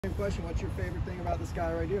Same question. What's your favorite thing about this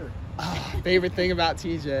guy right here? Favorite thing about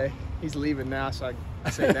TJ? He's leaving now, so I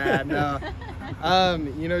say that. No.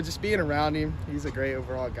 You know, just being around him. He's a great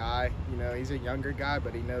overall guy. You know, he's a younger guy,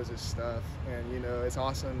 but he knows his stuff, and you know, it's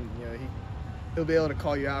awesome. You know, he'll be able to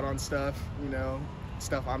call you out on stuff. You know,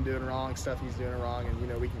 stuff I'm doing wrong, stuff he's doing wrong, and you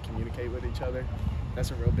know, we can communicate with each other. That's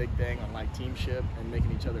a real big thing on like teamship and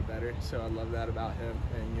making each other better. So I love that about him,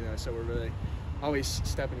 and you know, so we're really always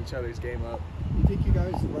stepping each other's game up. You think you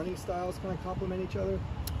guys' running styles kind of complement each other?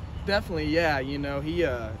 Definitely, yeah. You know,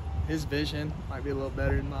 his vision might be a little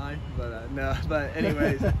better than mine, but no. But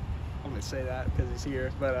anyways, I'm gonna say that because he's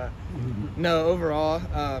here. But no, overall,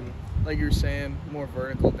 like you were saying, more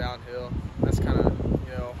vertical downhill. That's kind of,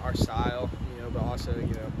 you know, our style. You know, but also,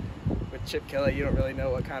 you know, with Chip Kelly, you don't really know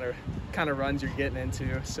what kind of runs you're getting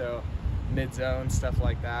into. So mid-zone, stuff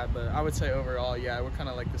like that. But I would say overall, yeah, we're kind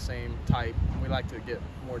of like the same type. We like to get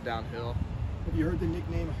more downhill. Have you heard the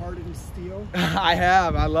nickname Carson Steele? I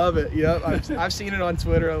have. I love it. Yep. I've seen it on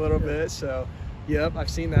Twitter a little bit. So, yep, I've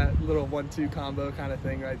seen that little 1-2 combo kind of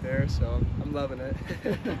thing right there. So I'm loving it.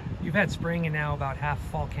 You've had spring and now about half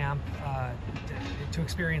fall camp to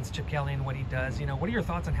experience Chip Kelly and what he does. You know, what are your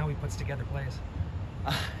thoughts on how he puts together plays?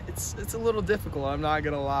 It's a little difficult. I'm not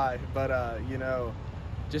gonna lie, but you know,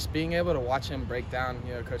 just being able to watch him break down,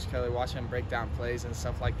 you know, Coach Kelly, watch him break down plays and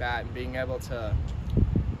stuff like that, and being able to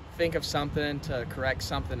think of something to correct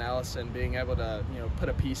something else, and being able to, you know, put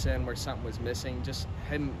a piece in where something was missing, just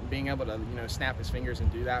him being able to, you know, snap his fingers and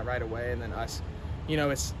do that right away. And then us, you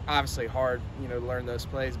know, it's obviously hard, you know, to learn those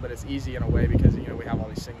plays, but it's easy in a way because, you know, we have all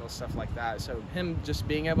these signals, stuff like that. So him just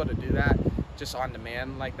being able to do that just on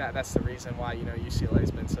demand like that, that's the reason why, you know,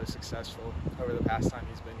 UCLA's been so successful over the past time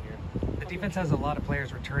he's been here. The defense has a lot of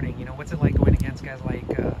players returning. You know, what's it like going against guys like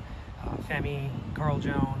Femi, Carl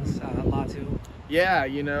Jones, Latu? Yeah,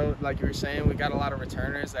 you know, like you were saying, we got a lot of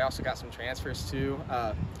returners. They also got some transfers too.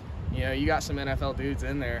 You know, you got some NFL dudes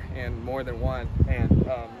in there, and more than one. And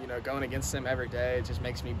you know, going against them every day, it just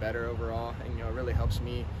makes me better overall. And you know, it really helps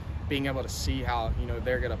me being able to see how, you know,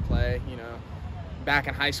 they're gonna play. You know, back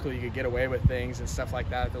in high school, you could get away with things and stuff like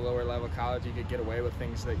that. At the lower level college, you could get away with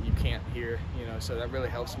things that you can't here. You know, so that really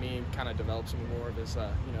helps me, kind of develops me more of as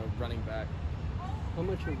you know, running back. How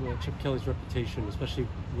much of Chip Kelly's reputation, especially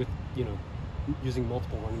with, you know, using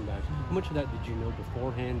multiple running backs, how much of that did you know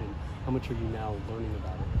beforehand, and how much are you now learning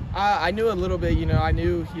about it? I knew a little bit. You know, I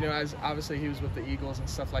knew, you know, as obviously he was with the Eagles and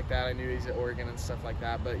stuff like that. I knew he's at Oregon and stuff like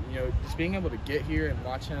that. But you know, just being able to get here and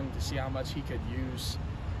watch him to see how much he could use,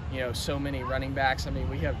 you know, so many running backs. I mean,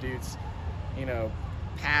 we have dudes, you know,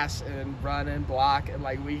 pass and run and block, and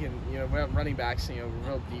like we can, you know, running backs, you know,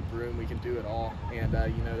 real deep room, we can do it all. And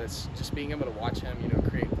you know, that's just being able to watch him, you know,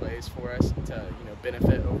 create plays for us to, you know,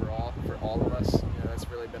 benefit overall for all of us. You know, that's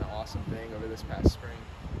really been an awesome thing over this past spring.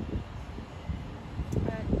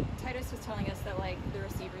 Titus was telling us that like the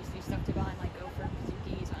receivers do stuff to behind like go for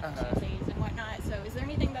Pizookies on Tuesdays and whatnot. So is there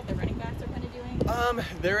anything that the running backs are kind of doing?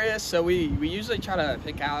 There is. So we usually try to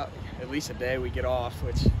pick out at least a day we get off,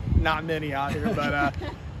 which not many out here, but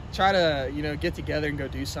try to, you know, get together and go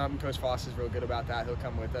do something. Coach Foss is real good about that. He'll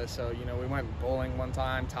come with us. So, you know, we went bowling one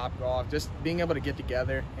time, Top Golf, just being able to get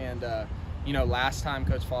together. And, you know, last time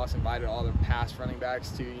Coach Foss invited all the past running backs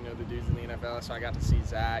to, you know, the dudes in the NFL. So I got to see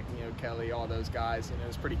Zach, you know, Kelly, all those guys. You know, it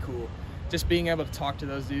was pretty cool. Just being able to talk to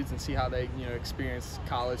those dudes and see how they, you know, experienced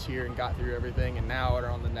college here and got through everything, and now are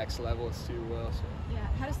on the next level as too well. So. Yeah,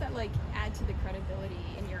 how does that like add to the credibility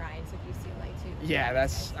in your eyes of UCLA too? Yeah,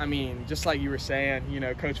 that's, I mean, just like you were saying, you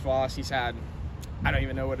know, Coach Voss, he's had, I don't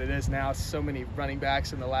even know what it is now, so many running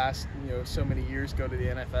backs in the last, you know, so many years go to the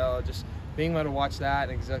NFL. Just being able to watch that,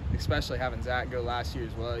 and especially having Zach go last year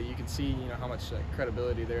as well, you can see, you know, how much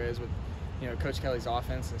credibility there is with, you know, Coach Kelly's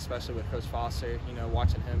offense, and especially with Coach Foster, you know,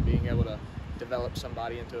 watching him being able to develop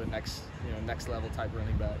somebody into a next, you know, next level type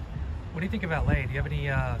running back. What do you think of LA? Do you have any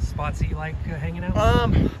spots that you like hanging out?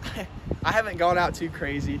 I haven't gone out too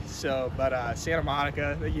crazy, so, but Santa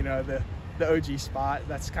Monica, you know, the OG spot,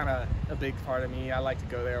 that's kind of a big part of me. I like to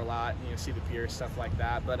go there a lot, you know, see the pier, stuff like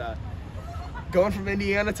that. But going from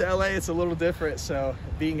Indiana to LA, it's a little different. So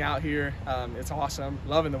being out here, it's awesome.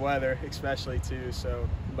 Loving the weather, especially too. So,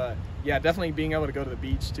 but yeah, definitely being able to go to the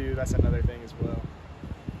beach too. That's another thing as well.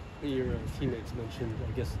 Your teammates mentioned,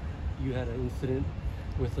 I guess, you had an incident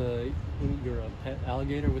with your pet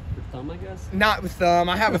alligator with your thumb, I guess? Not with thumb.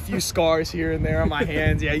 I have a few scars here and there on my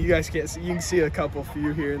hands. Yeah, you guys can't see. You can see a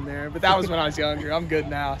few here and there. But that was when I was younger. I'm good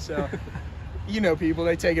now. So, you know, people,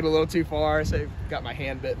 they take it a little too far, say got my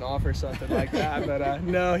hand bitten off or something like that. But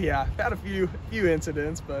no, yeah, I've had a few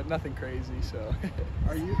incidents, but nothing crazy. So.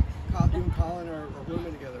 Are you and Colin are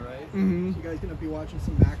rooming together, right? Mm-hmm. So you guys gonna be watching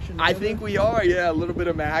some action together? I think we are, yeah, a little bit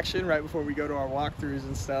of action right before we go to our walkthroughs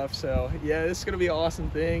and stuff. So yeah, it's gonna be an awesome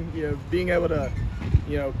thing. You know, being able to,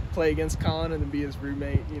 you know, play against Colin and then be his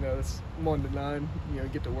roommate. You know, it's 1 to 9. You know,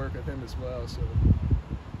 get to work with him as well. So.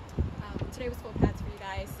 Today was full pads for you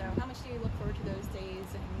guys. So how much do you look forward to those days,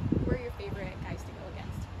 and who are your favorite guys to go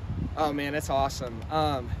against? Oh man, it's awesome.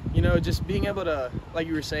 You know, just being able to, like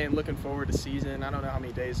you were saying, looking forward to season. I don't know how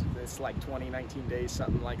many days, it's like 20, 19 days,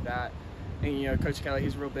 something like that. And, you know, Coach Kelly,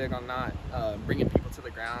 he's real big on not bringing people to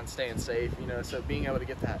the ground, staying safe, you know, so being able to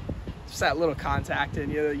get that, just that little contact in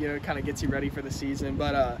you know, kind of gets you ready for the season.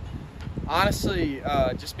 But honestly,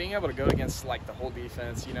 just being able to go against, like, the whole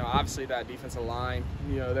defense, you know, obviously that defensive line,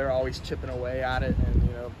 you know, they're always chipping away at it. And,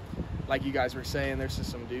 you know, like you guys were saying, there's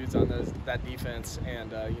just some dudes on that defense.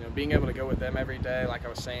 And, you know, being able to go with them every day, like I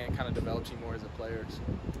was saying, kind of develops you more as a player. So.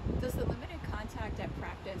 Does the limited contact at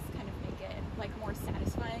practice kind of make it, like, more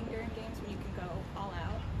satisfying during games when you can go all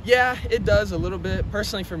out? Yeah, it does a little bit.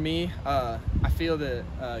 Personally, for me, I feel that,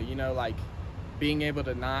 you know, like, being able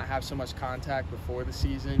to not have so much contact before the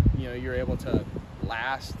season, you know, you're able to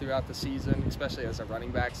last throughout the season, especially as a running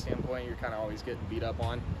back standpoint. You're kind of always getting beat up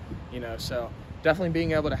on, you know, so definitely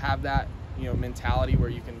being able to have that, you know, mentality where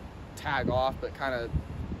you can tag off but kind of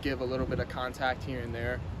give a little bit of contact here and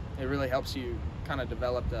there. It really helps you kind of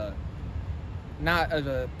develop not at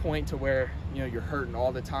a point to where, you know, you're hurting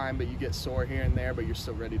all the time, but you get sore here and there, but you're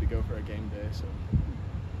still ready to go for a game day. So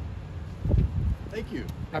Thank you.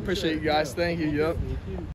 I appreciate you guys. Thank you. Yep. Thank you.